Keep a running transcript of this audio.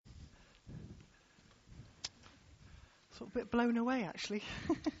sort of a bit blown away, actually,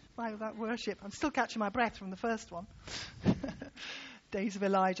 by that worship. I'm still catching my breath from the first one. Days of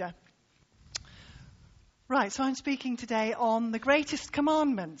Elijah. Right, so I'm speaking today on the greatest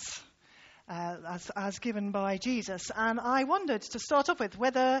commandments as given by Jesus. And I wondered, to start off with,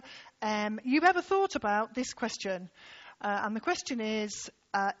 whether you've ever thought about this question. And the question is,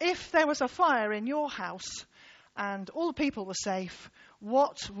 if there was a fire in your house and all the people were safe,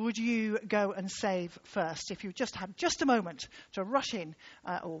 what would you go and save first if you just had just a moment to rush in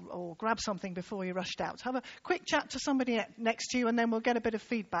or grab something before you rushed out? Have a quick chat to somebody next to you and then we'll get a bit of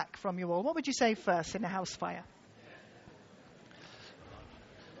feedback from you all. What would you save first in a house fire?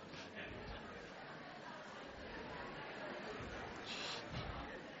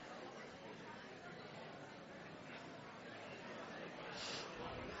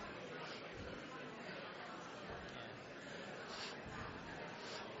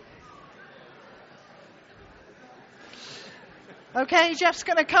 Okay, Jeff's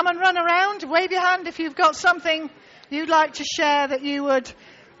going to come and run around. Wave your hand if you've got something you'd like to share that you would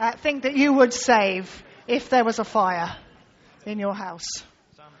think that you would save if there was a fire in your house.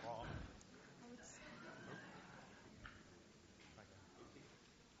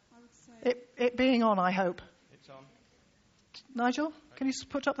 It being on, I hope. It's on. Nigel, can you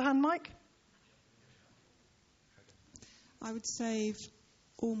put up the hand mic? I would save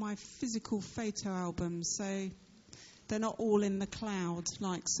all my physical photo albums, so they're not all in the cloud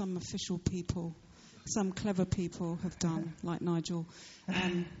like some official people, some clever people have done, like Nigel.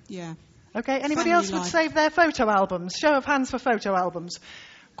 Yeah. Okay, anybody Family else would life. save their photo albums? Show of hands for photo albums.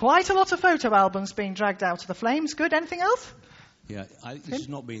 Quite a lot of photo albums being dragged out of the flames. Good. Anything else? Yeah, this is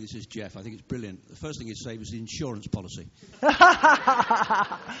not me, this is Jeff. I think it's brilliant. The first thing he'd save is the insurance policy.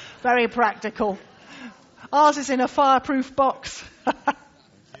 Very practical. Ours is in a fireproof box.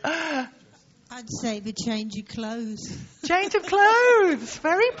 I'd save a change of clothes. Change of clothes.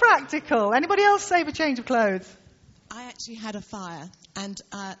 Very practical. Anybody else save a change of clothes? I actually had a fire, and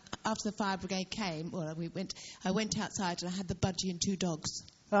after the fire brigade came, I went outside and I had the budgie and 2 dogs.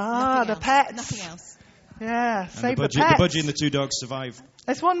 Ah, Nothing the else. pets. Nothing else. Yeah, save the pets. The budgie and the 2 dogs survived.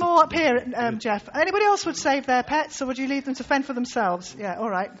 There's one more up here, Jeff. Anybody else would save their pets, or would you leave them to fend for themselves? Yeah, all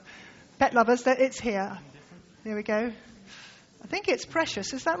right. Pet lovers, it's here. Here we go. I think it's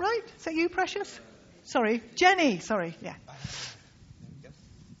Precious. Is that right? Is that you, Precious? Sorry. Jenny. Sorry. Yeah.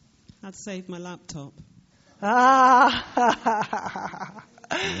 I'd save my laptop.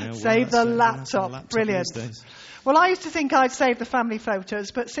 Save the laptop. Brilliant. Well, I used to think I'd save the family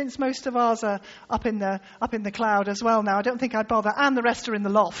photos, but since most of ours are up in the cloud as well now, I don't think I'd bother. And the rest are in the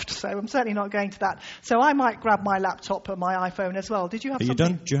loft, so I'm certainly not going to that. So I might grab my laptop and my iPhone as well. Did you have something? Are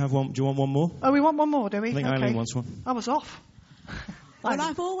you done? Do you want one more? Oh, we want one more, do we? I think Eileen wants one. I was off. Well,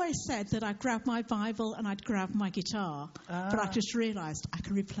 I've always said that I'd grab my Bible and I'd grab my guitar, but I just realised I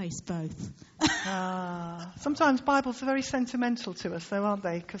can replace both. Sometimes Bibles are very sentimental to us, though, aren't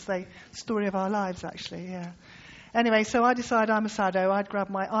they? Because they're the story of our lives, actually, yeah. Anyway, so I decided I'm a saddo. I'd grab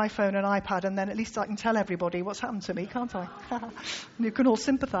my iPhone and iPad, and then at least I can tell everybody what's happened to me, can't I? You can all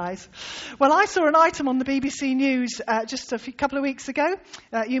sympathise. Well, I saw an item on the BBC News just a couple of weeks ago.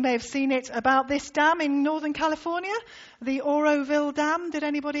 You may have seen it about this dam in Northern California, the Oroville Dam. Did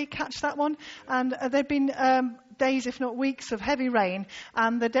anybody catch that one? And there'd been days, if not weeks, of heavy rain,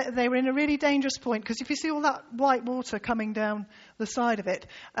 and they were in a really dangerous point, because if you see all that white water coming down the side of it,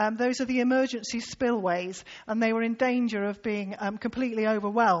 those are the emergency spillways, and they were in danger of being completely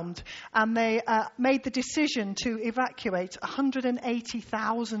overwhelmed, and they made the decision to evacuate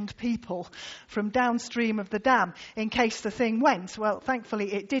 180,000 people from downstream of the dam in case the thing went. Well,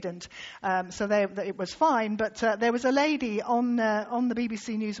 thankfully it didn't, so it was fine, but there was a lady on the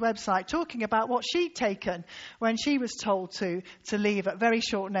BBC News website talking about what she'd taken when she was told to leave at very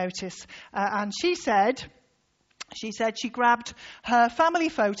short notice, and she said she grabbed her family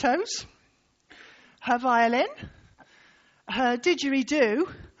photos, her violin, her didgeridoo,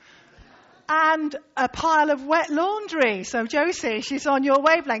 and a pile of wet laundry. So Josie, she's on your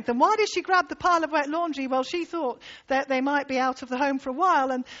wavelength. And why did she grab the pile of wet laundry? Well, she thought that they might be out of the home for a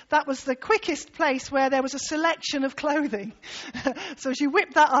while, and that was the quickest place where there was a selection of clothing. So she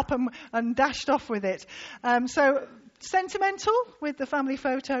whipped that up and dashed off with it. So sentimental with the family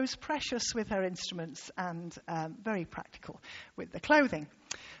photos, precious with her instruments, and very practical with the clothing.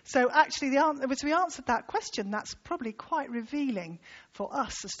 So actually, as we answered that question, that's probably quite revealing for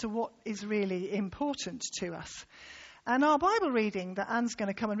us as to what is really important to us. And our Bible reading that Anne's going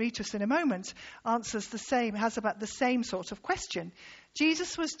to come and read to us in a moment has about the same sort of question.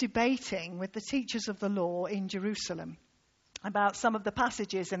 Jesus was debating with the teachers of the law in Jerusalem. about some of the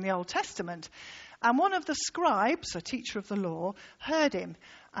passages in the Old Testament. And one of the scribes, a teacher of the law, heard him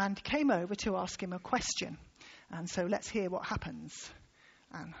and came over to ask him a question. And so let's hear what happens.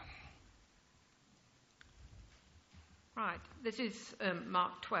 Anne. Right, this is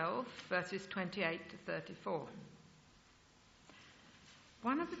Mark 12, verses 28 to 34.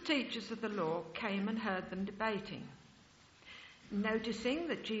 One of the teachers of the law came and heard them debating. Noticing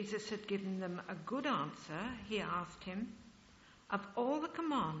that Jesus had given them a good answer, he asked him, "Of all the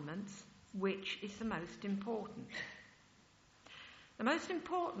commandments, which is the most important?" "The most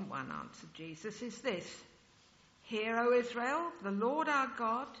important one," answered Jesus, "is this: Hear, O Israel, the Lord our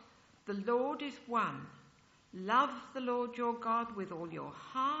God, the Lord is one. Love the Lord your God with all your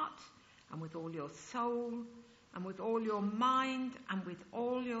heart and with all your soul and with all your mind and with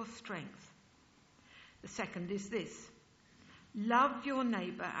all your strength. The second is this: love your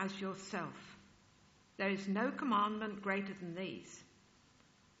neighbour as yourself. There is no commandment greater than these."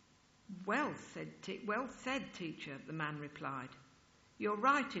 Well said, teacher," the man replied. "You're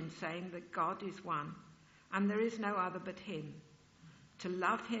right in saying that God is one, and there is no other but him. To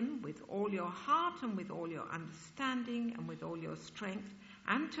love him with all your heart and with all your understanding and with all your strength,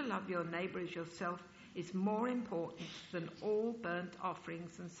 and to love your neighbour as yourself is more important than all burnt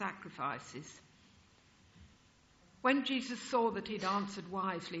offerings and sacrifices." When Jesus saw that he'd answered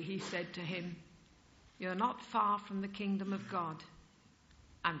wisely, he said to him, "You're not far from the kingdom of God."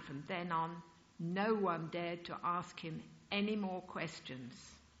 And from then on, no one dared to ask him any more questions.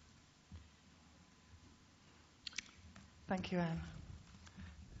 Thank you, Anne.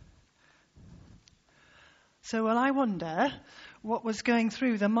 So, well, I wonder what was going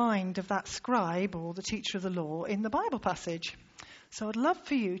through the mind of that scribe or the teacher of the law in the Bible passage. So I'd love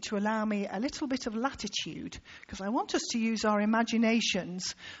for you to allow me a little bit of latitude, because I want us to use our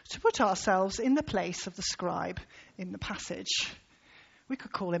imaginations to put ourselves in the place of the scribe in the passage. We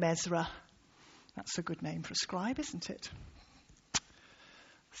could call him Ezra. That's a good name for a scribe, isn't it?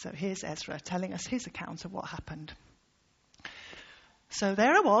 So here's Ezra telling us his account of what happened. "So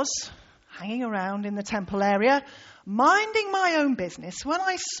there I was, hanging around in the temple area, minding my own business, when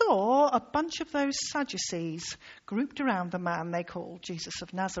I saw a bunch of those Sadducees grouped around the man they called Jesus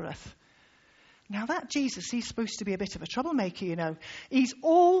of Nazareth." Now that Jesus, he's supposed to be a bit of a troublemaker, you know. He's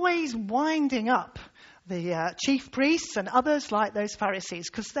always winding up the chief priests and others like those Pharisees,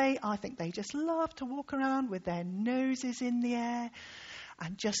 because I think they just love to walk around with their noses in the air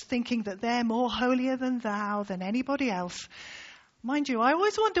and just thinking that they're more holier than thou than anybody else. Mind you, I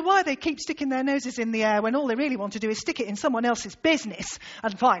always wonder why they keep sticking their noses in the air when all they really want to do is stick it in someone else's business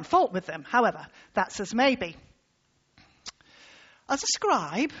and find fault with them. However, that's as may be. As a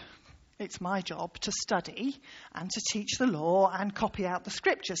scribe, it's my job to study and to teach the law and copy out the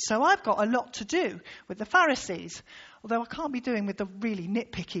scriptures. So I've got a lot to do with the Pharisees, although I can't be doing with the really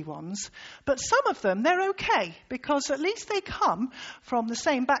nitpicky ones. But some of them, they're okay, because at least they come from the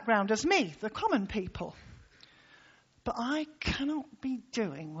same background as me, the common people. But I cannot be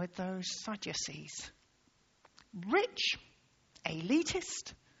doing with those Sadducees. Rich,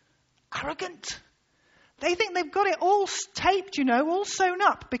 elitist, arrogant. They think they've got it all taped, you know, all sewn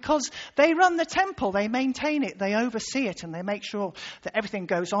up, because they run the temple, they maintain it, they oversee it, and they make sure that everything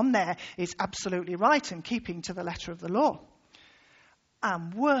goes on there is absolutely right and keeping to the letter of the law.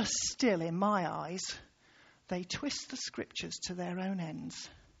 And worse still, in my eyes, they twist the scriptures to their own ends.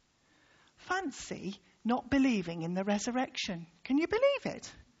 Fancy not believing in the resurrection. Can you believe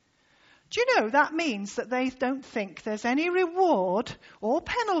it? Do you know that means that they don't think there's any reward or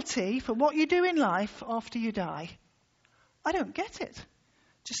penalty for what you do in life after you die? I don't get it.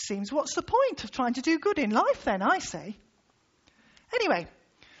 Just seems, what's the point of trying to do good in life then, I say. Anyway,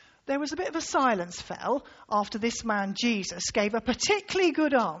 there was a bit of a silence fell after this man Jesus gave a particularly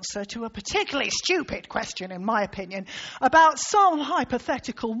good answer to a particularly stupid question, in my opinion, about some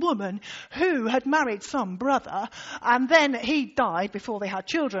hypothetical woman who had married some brother, and then he died before they had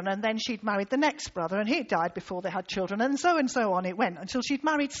children, and then she'd married the next brother, and he died before they had children, and so on it went, until she'd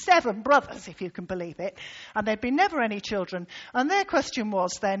married 7 brothers, if you can believe it, and there'd been never any children. And their question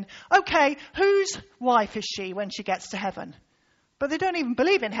was then, okay, whose wife is she when she gets to heaven? But they don't even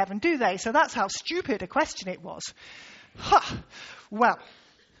believe in heaven, do they? So that's how stupid a question it was. Well,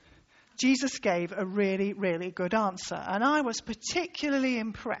 Jesus gave a really, really good answer. And I was particularly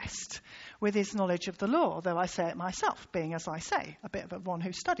impressed with his knowledge of the law, though I say it myself, being, as I say, a bit of one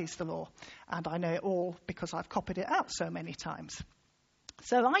who studies the law. And I know it all because I've copied it out so many times.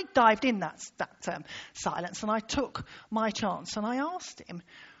 So I dived in that silence, and I took my chance, and I asked him,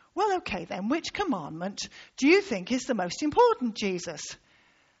 well, okay then, which commandment do you think is the most important, Jesus?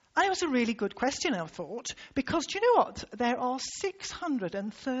 And it was a really good question, I thought, because do you know what? There are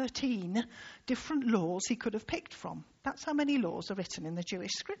 613 different laws he could have picked from. That's how many laws are written in the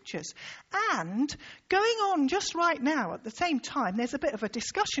Jewish scriptures. And going on just right now, at the same time, there's a bit of a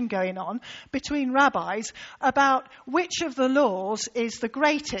discussion going on between rabbis about which of the laws is the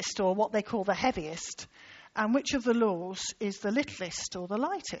greatest, or what they call the heaviest, and which of the laws is the littlest or the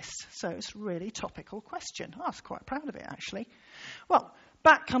lightest. So it's a really topical question. I was quite proud of it, actually. Well,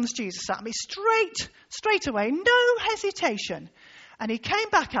 back comes Jesus at me straight away, no hesitation. And he came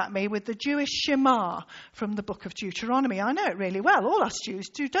back at me with the Jewish Shema from the book of Deuteronomy. I know it really well. All us Jews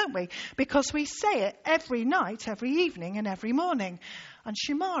do, don't we? Because we say it every night, every evening, and every morning. And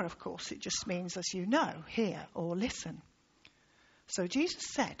Shema, of course, it just means, as you know, hear or listen. So Jesus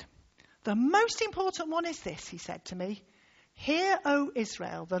said, the most important one is this, he said to me. Hear, O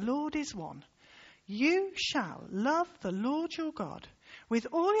Israel, the Lord is one. You shall love the Lord your God with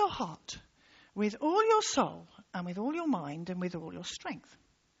all your heart, with all your soul, and with all your mind, and with all your strength.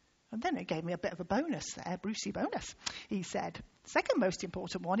 And then it gave me a bit of a bonus there, Brucey bonus. He said, second most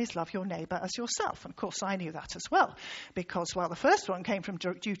important one is love your neighbour as yourself. And of course I knew that as well, because while the first one came from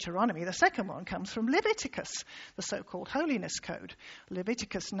Deuteronomy, the second one comes from Leviticus, the so-called holiness code.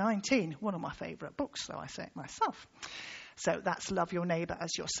 Leviticus 19, one of my favourite books, so I say it myself. So that's love your neighbour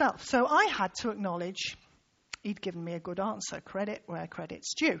as yourself. So I had to acknowledge he'd given me a good answer, credit where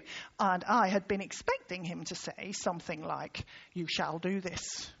credit's due. And I had been expecting him to say something like, you shall do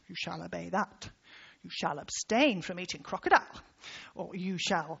this, you shall obey that, you shall abstain from eating crocodile, or you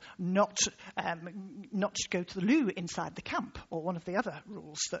shall not go to the loo inside the camp, or one of the other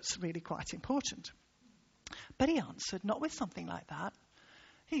rules that's really quite important. But he answered not with something like that.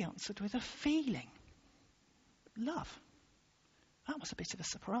 He answered with a feeling. Love. That was a bit of a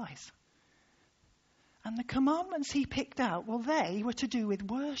surprise. And the commandments he picked out, well, they were to do with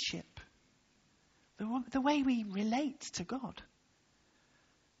worship. The way we relate to God.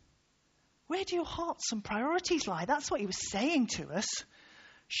 Where do your hearts and priorities lie? That's what he was saying to us.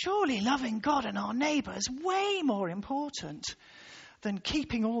 Surely loving God and our neighbour is way more important than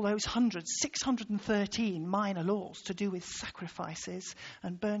keeping all those 613 minor laws to do with sacrifices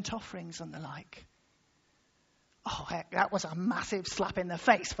and burnt offerings and the like. Oh, heck, that was a massive slap in the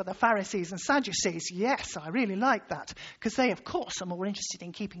face for the Pharisees and Sadducees. Yes, I really like that, because they, of course, are more interested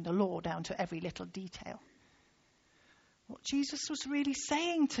in keeping the law down to every little detail. What Jesus was really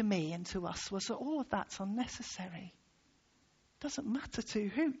saying to me and to us was that all of that's unnecessary. Doesn't matter two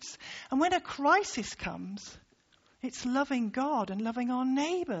hoots. And when a crisis comes, it's loving God and loving our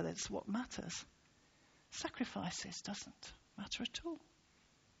neighbour that's what matters. Sacrifices doesn't matter at all.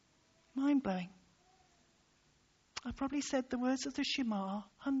 Mind-blowing. I've probably said the words of the Shema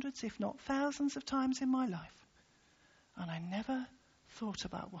hundreds, if not thousands of times in my life. And I never thought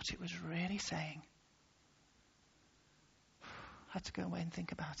about what it was really saying. I had to go away and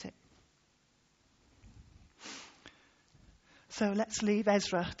think about it. So let's leave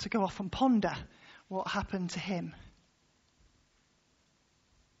Ezra to go off and ponder what happened to him.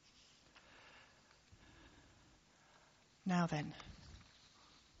 Now then,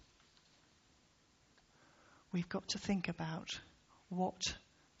 we've got to think about what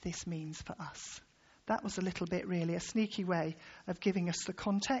this means for us. That was a little bit really a sneaky way of giving us the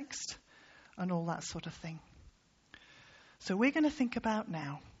context and all that sort of thing. So we're going to think about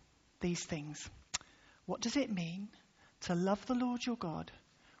now these things. What does it mean to love the Lord your God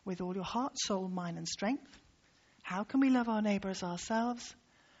with all your heart, soul, mind and strength? How can we love our neighbour as ourselves?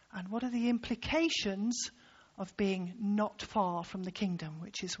 And what are the implications of being not far from the kingdom,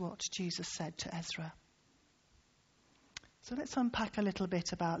 which is what Jesus said to Ezra? So let's unpack a little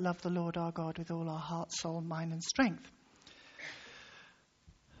bit about love the Lord our God with all our heart, soul, mind and strength.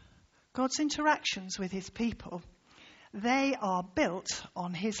 God's interactions with his people, they are built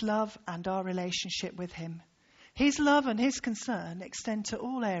on his love and our relationship with him. His love and his concern extend to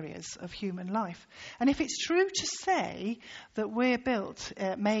all areas of human life. And if it's true to say that we're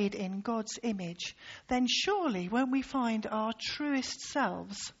made in God's image, then surely when we find our truest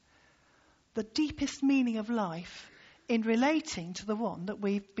selves, the deepest meaning of life in relating to the one that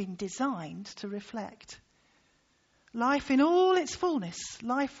we've been designed to reflect. Life in all its fullness,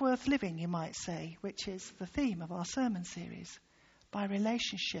 life worth living, you might say, which is the theme of our sermon series, by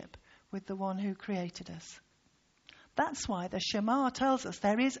relationship with the one who created us. That's why the Shema tells us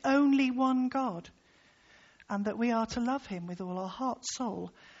there is only one God, and that we are to love him with all our heart,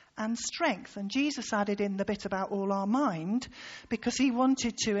 soul, and strength. And Jesus added in the bit about all our mind, because he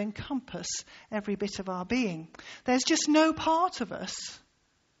wanted to encompass every bit of our being. There's just no part of us,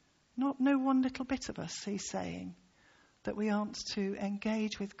 no one little bit of us, he's saying, that we aren't to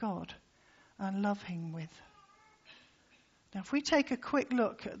engage with God and love him with? Now, if we take a quick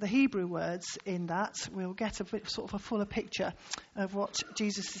look at the Hebrew words in that, we'll get a bit sort of a fuller picture of what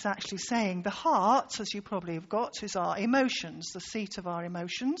Jesus is actually saying. The heart, as you probably have got, is our emotions, the seat of our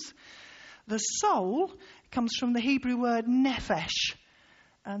emotions. The soul comes from the Hebrew word nephesh,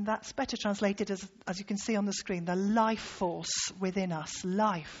 and that's better translated as you can see on the screen, the life force within us,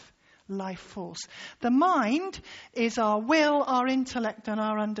 life force. The mind is our will, our intellect, and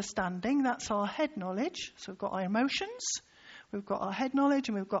our understanding. That's our head knowledge. So we've got our emotions, we've got our head knowledge,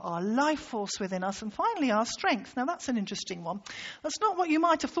 and we've got our life force within us, and finally our strength. Now that's an interesting one. That's not what you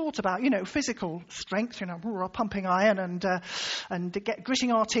might have thought about, physical strength, pumping iron and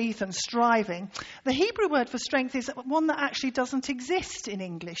gritting our teeth and striving. The Hebrew word for strength is one that actually doesn't exist in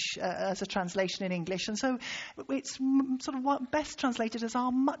English as a translation in English, and so it's sort of what best translated as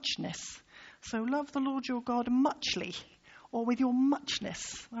our muchness. So love the Lord your God muchly, or with your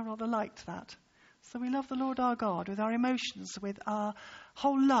muchness. I rather liked that. So we love the Lord our God with our emotions, with our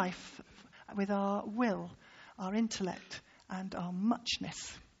whole life, with our will, our intellect, and our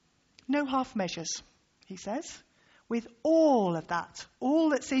muchness. No half measures, he says. With all of that, all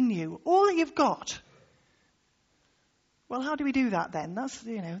that's in you, all that you've got. Well, how do we do that then?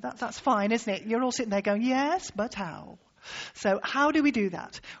 That's fine, isn't it? You're all sitting there going, yes, but how? So how do we do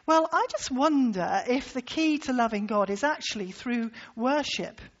that? Well, I just wonder if the key to loving God is actually through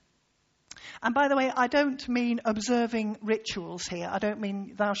worship. And by the way, I don't mean observing rituals here. I don't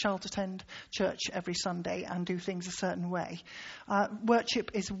mean thou shalt attend church every Sunday and do things a certain way.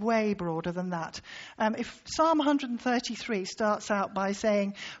 Worship is way broader than that. If Psalm 133 starts out by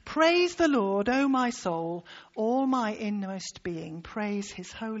saying, praise the Lord, O my soul, all my inmost being, praise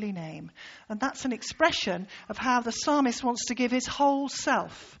his holy name. And that's an expression of how the psalmist wants to give his whole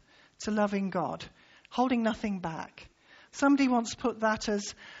self to loving God, holding nothing back. Somebody once put that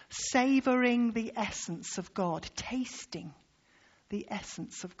as savouring the essence of God, tasting the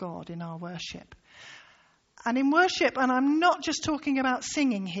essence of God in our worship. And in worship, and I'm not just talking about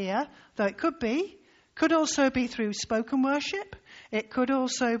singing here, though it could also be through spoken worship. It could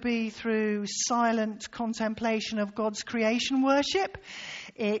also be through silent contemplation of God's creation worship.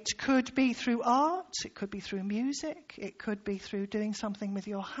 It could be through art. It could be through music. It could be through doing something with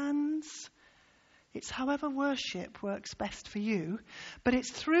your hands. It's however worship works best for you, but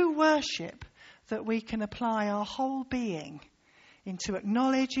it's through worship that we can apply our whole being into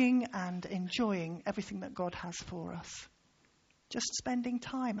acknowledging and enjoying everything that God has for us. Just spending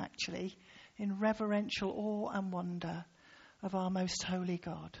time, actually, in reverential awe and wonder of our most holy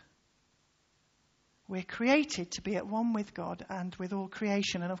God. We're created to be at one with God and with all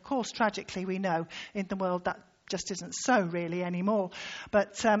creation. And of course, tragically, we know in the world that just isn't so really anymore.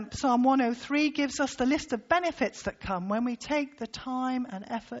 But Psalm 103 gives us the list of benefits that come when we take the time and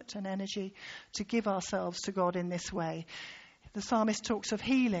effort and energy to give ourselves to God in this way. The psalmist talks of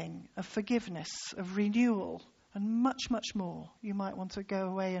healing, of forgiveness, of renewal, and much, much more. You might want to go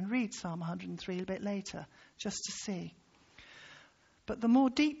away and read Psalm 103 a bit later, just to see. But the more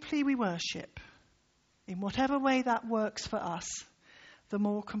deeply we worship, in whatever way that works for us, the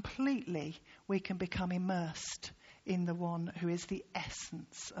more completely we can become immersed in the one who is the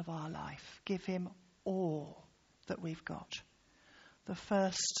essence of our life. Give him all that we've got. The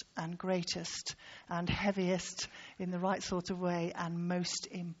first and greatest and heaviest in the right sort of way and most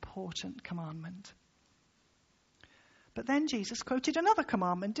important commandment. But then Jesus quoted another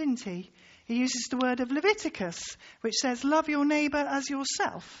commandment, didn't he? He uses the word of Leviticus, which says, love your neighbour as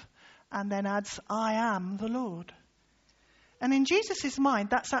yourself, and then adds, I am the Lord. And in Jesus'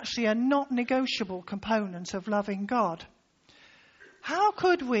 mind, that's actually a not negotiable component of loving God. How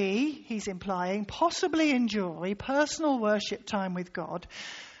could we, he's implying, possibly enjoy personal worship time with God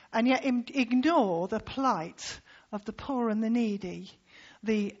and yet ignore the plight of the poor and the needy,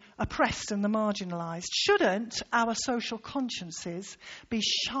 the oppressed and the marginalised? Shouldn't our social consciences be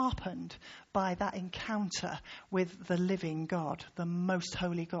sharpened by that encounter with the living God, the most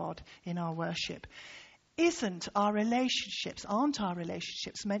holy God in our worship? Aren't our relationships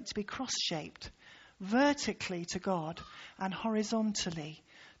meant to be cross-shaped, vertically to God and horizontally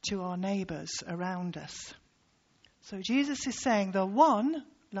to our neighbours around us? So Jesus is saying the one,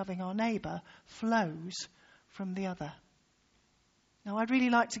 loving our neighbour, flows from the other. Now, I'd really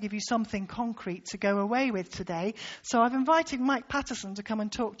like to give you something concrete to go away with today. So I've invited Mike Patterson to come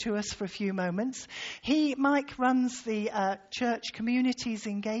and talk to us for a few moments. Mike runs the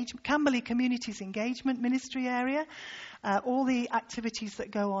Camberley Communities Engagement Ministry area, all the activities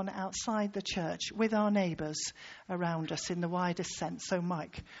that go on outside the church with our neighbours around us in the widest sense. So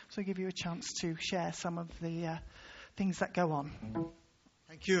Mike, so I'll give you a chance to share some of the things that go on.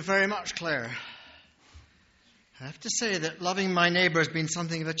 Thank you very much, Claire. I have to say that loving my neighbour has been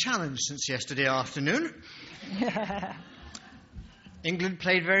something of a challenge since yesterday afternoon. England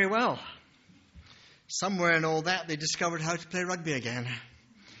played very well. Somewhere in all that, they discovered how to play rugby again.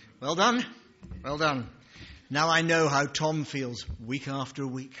 Well done. Well done. Now I know how Tom feels week after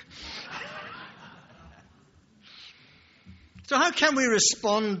week. So how can we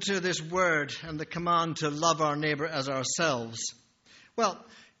respond to this word and the command to love our neighbour as ourselves? Well,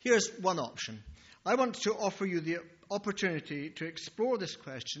 here's one option. I want to offer you the opportunity to explore this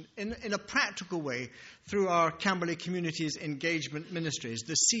question in a practical way through our Camberley Communities Engagement Ministries,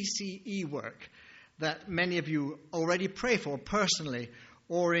 the CCE work that many of you already pray for personally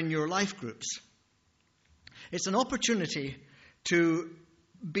or in your life groups. It's an opportunity to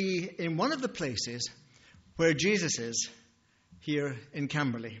be in one of the places where Jesus is here in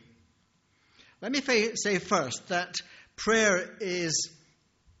Camberley. Let me say first that for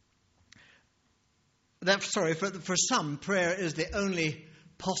some, prayer is the only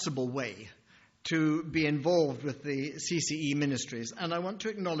possible way to be involved with the CCE ministries. And I want to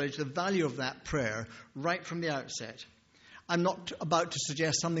acknowledge the value of that prayer right from the outset. I'm not about to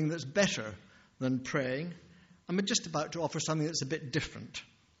suggest something that's better than praying. I'm just about to offer something that's a bit different.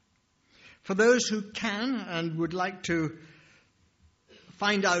 For those who can and would like to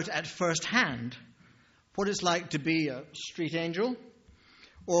find out at first hand what it's like to be a street angel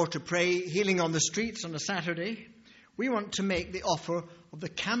or to pray healing on the streets on a Saturday, we want to make the offer of the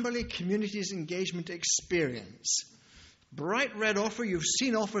Camberley Communities Engagement Experience. Bright red offer. You've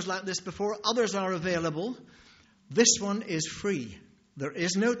seen offers like this before. Others are available. This one is free. There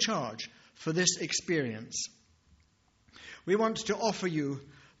is no charge for this experience. We want to offer you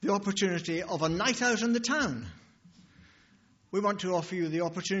the opportunity of a night out in the town. We want to offer you the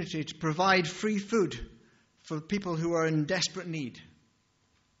opportunity to provide free food for people who are in desperate need.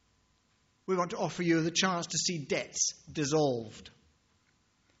 We want to offer you the chance to see debts dissolved.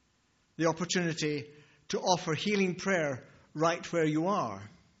 The opportunity to offer healing prayer right where you are.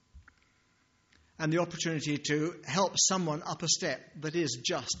 And the opportunity to help someone up a step that is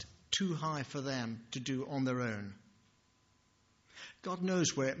just too high for them to do on their own. God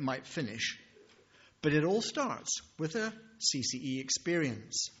knows where it might finish, but it all starts with a CCE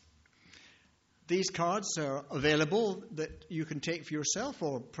experience. These cards are available that you can take for yourself,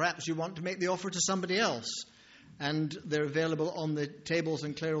 or perhaps you want to make the offer to somebody else. And they're available on the tables,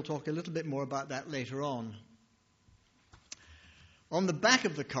 and Claire will talk a little bit more about that later on. On the back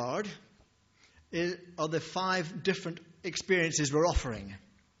of the card are the 5 different experiences we're offering.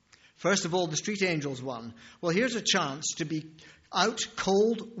 First of all, the Street Angels one. Well, here's a chance to be out,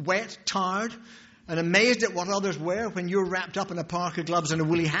 cold, wet, tired, and amazed at what others wear when you're wrapped up in a parka gloves and a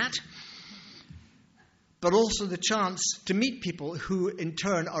woolly hat. But also the chance to meet people who, in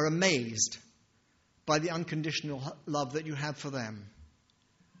turn, are amazed by the unconditional love that you have for them.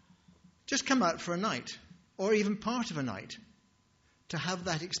 Just come out for a night, or even part of a night, to have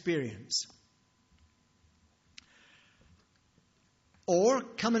that experience. Or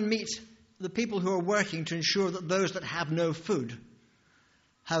come and meet the people who are working to ensure that those that have no food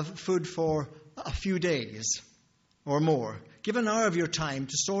have food for a few days or more. Give an hour of your time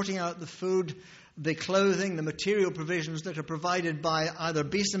to sorting out the food, the clothing, the material provisions that are provided by either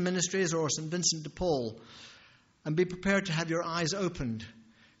Beeson Ministries or St. Vincent de Paul, and be prepared to have your eyes opened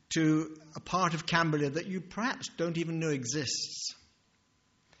to a part of Camberley that you perhaps don't even know exists.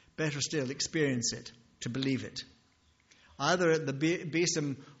 Better still, experience it, to believe it. Either at the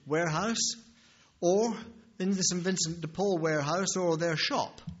Beeson warehouse or in the St. Vincent de Paul warehouse or their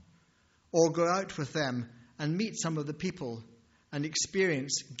shop, or go out with them and meet some of the people and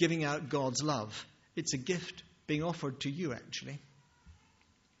experience giving out God's love. It's a gift being offered to you, actually.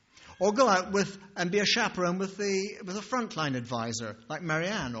 Or go out with and be a chaperone with a frontline advisor like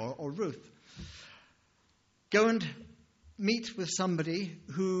Marianne or Ruth. Go and meet with somebody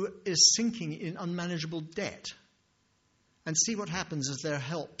who is sinking in unmanageable debt and see what happens as they're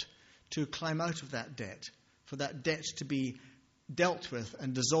helped to climb out of that debt, for that debt to be dealt with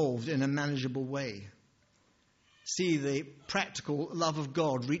and dissolved in a manageable way. See the practical love of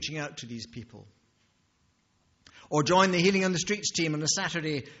God reaching out to these people. Or join the Healing on the Streets team on a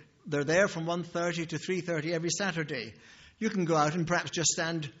Saturday. They're there from 1:30 to 3:30 every Saturday. You can go out and perhaps just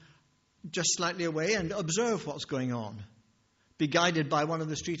stand just slightly away and observe what's going on. Be guided by one of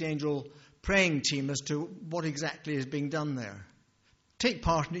the Street Angel praying team as to what exactly is being done there. Take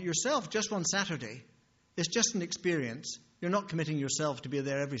part in it yourself just one Saturday. It's just an experience. You're not committing yourself to be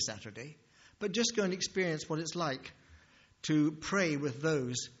there every Saturday. But just go and experience what it's like to pray with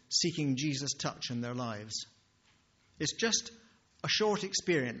those seeking Jesus' touch in their lives. It's just a short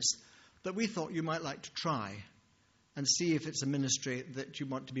experience that we thought you might like to try and see if it's a ministry that you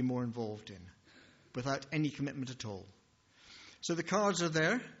want to be more involved in, without any commitment at all. So the cards are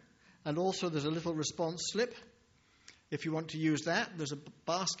there, and also there's a little response slip. If you want to use that, there's a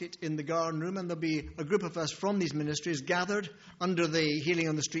basket in the garden room, and there'll be a group of us from these ministries gathered under the Healing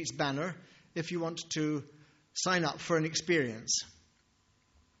on the Streets banner if you want to sign up for an experience.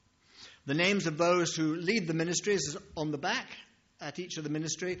 The names of those who lead the ministries is on the back at each of the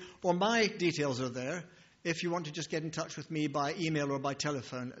ministry, or my details are there if you want to just get in touch with me by email or by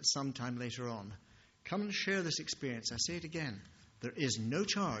telephone at some time later on. Come and share this experience. I say it again. There is no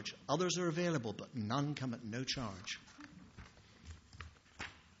charge. Others are available, but none come at no charge.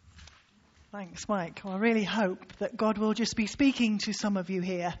 Thanks, Mike. Well, I really hope that God will just be speaking to some of you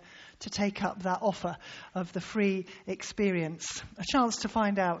here to take up that offer of the free experience. A chance to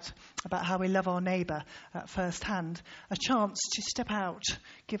find out about how we love our neighbour at first hand. A chance to step out,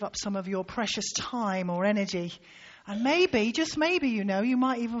 give up some of your precious time or energy. And maybe, just maybe, you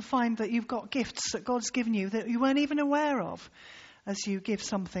might even find that you've got gifts that God's given you that you weren't even aware of as you give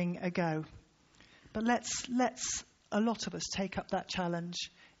something a go. But let's a lot of us take up that challenge,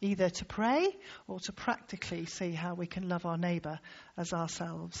 either to pray or to practically see how we can love our neighbour as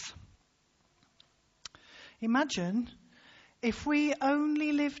ourselves. Imagine if we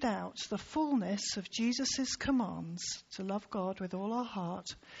only lived out the fullness of Jesus' commands to love God with all our heart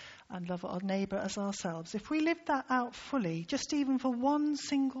and love our neighbour as ourselves. If we lived that out fully, just even for one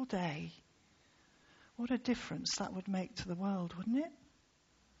single day, what a difference that would make to the world, wouldn't it?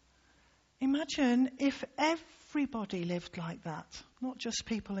 Imagine if everybody lived like that, not just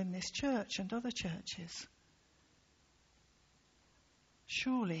people in this church and other churches.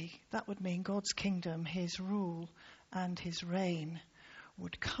 Surely that would mean God's kingdom, his rule and his reign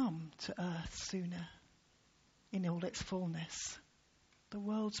would come to earth sooner in all its fullness. The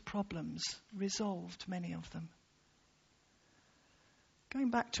world's problems resolved, many of them.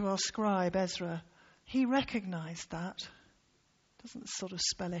 Going back to our scribe Ezra, he recognized that. Doesn't sort of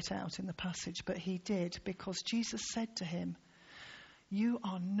spell it out in the passage, but he did, because Jesus said to him, "You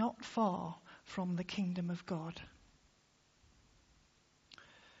are not far from the kingdom of God."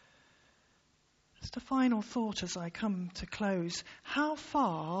 Just a final thought as I come to close. How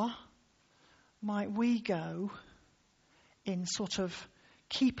far might we go in sort of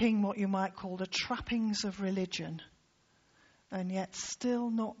keeping what you might call the trappings of religion and yet still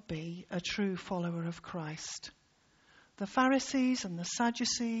not be a true follower of Christ? The Pharisees and the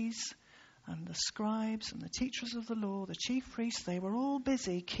Sadducees and the scribes and the teachers of the law, the chief priests, they were all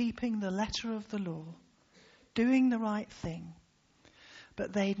busy keeping the letter of the law, doing the right thing.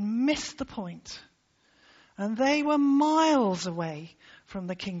 But they'd missed the point. And they were miles away from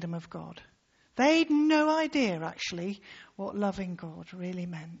the kingdom of God. They'd no idea, actually, what loving God really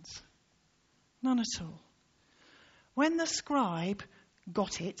meant. None at all. When the scribe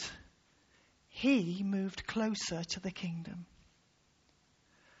got it, he moved closer to the kingdom.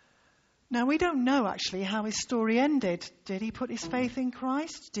 Now, we don't know, actually, how his story ended. Did he put his faith in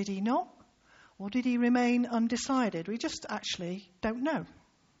Christ? Did he not? Or did he remain undecided? We just actually don't know.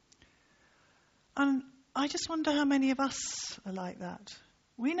 And I just wonder how many of us are like that.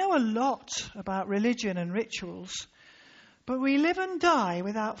 We know a lot about religion and rituals, but we live and die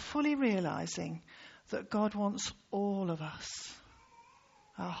without fully realizing that God wants all of us.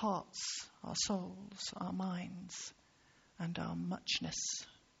 Our hearts, our souls, our minds, and our muchness.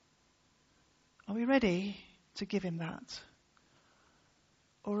 Are we ready to give him that?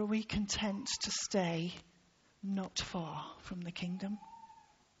 Or are we content to stay not far from the kingdom?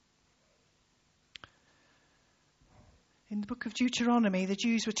 In the book of Deuteronomy, the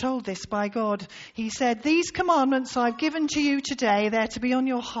Jews were told this by God. He said, "These commandments I've given to you today, they're to be on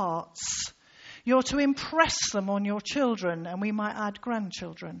your hearts. You're to impress them on your children," and we might add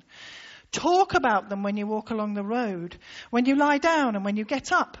grandchildren. "Talk about them when you walk along the road, when you lie down and when you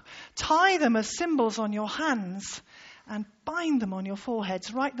get up. Tie them as symbols on your hands and bind them on your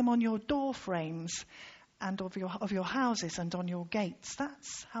foreheads. Write them on your door frames and of your houses and on your gates."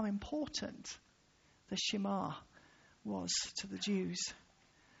 That's how important the Shema was to the Jews.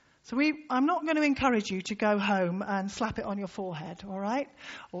 So I'm not going to encourage you to go home and slap it on your forehead, all right?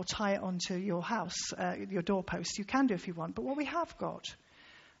 Or tie it onto your house, your doorpost. You can do if you want. But what we have got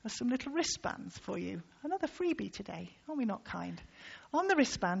are some little wristbands for you. Another freebie today. Are we not kind? On the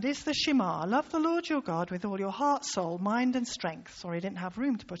wristband is the Shema. Love the Lord your God with all your heart, soul, mind and strength. Sorry, I didn't have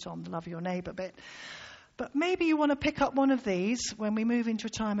room to put on the love your neighbour bit. But maybe you want to pick up one of these when we move into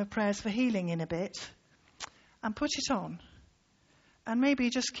a time of prayers for healing in a bit and put it on. And maybe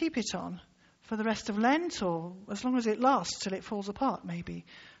just keep it on for the rest of Lent, or as long as it lasts till it falls apart maybe,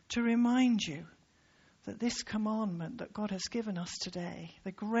 to remind you that this commandment that God has given us today,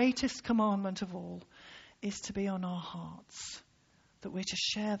 the greatest commandment of all, is to be on our hearts, that we're to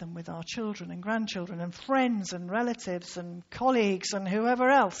share them with our children and grandchildren and friends and relatives and colleagues and whoever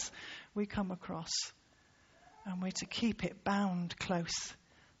else we come across. And we're to keep it bound close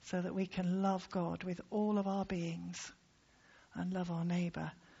so that we can love God with all of our beings and love our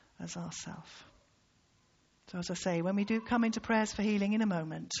neighbour as ourself. So as I say, when we do come into prayers for healing in a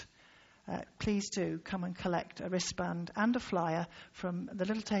moment, please do come and collect a wristband and a flyer from the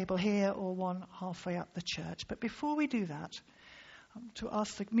little table here or one halfway up the church. But before we do that, to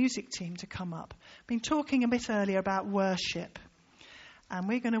ask the music team to come up. I've been talking a bit earlier about worship, and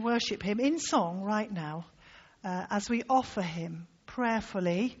we're going to worship him in song right now as we offer him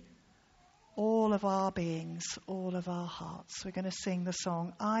prayerfully all of our beings, all of our hearts. We're going to sing the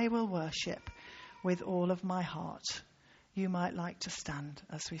song, I Will Worship with All of My Heart. You might like to stand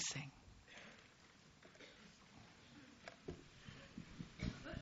as we sing.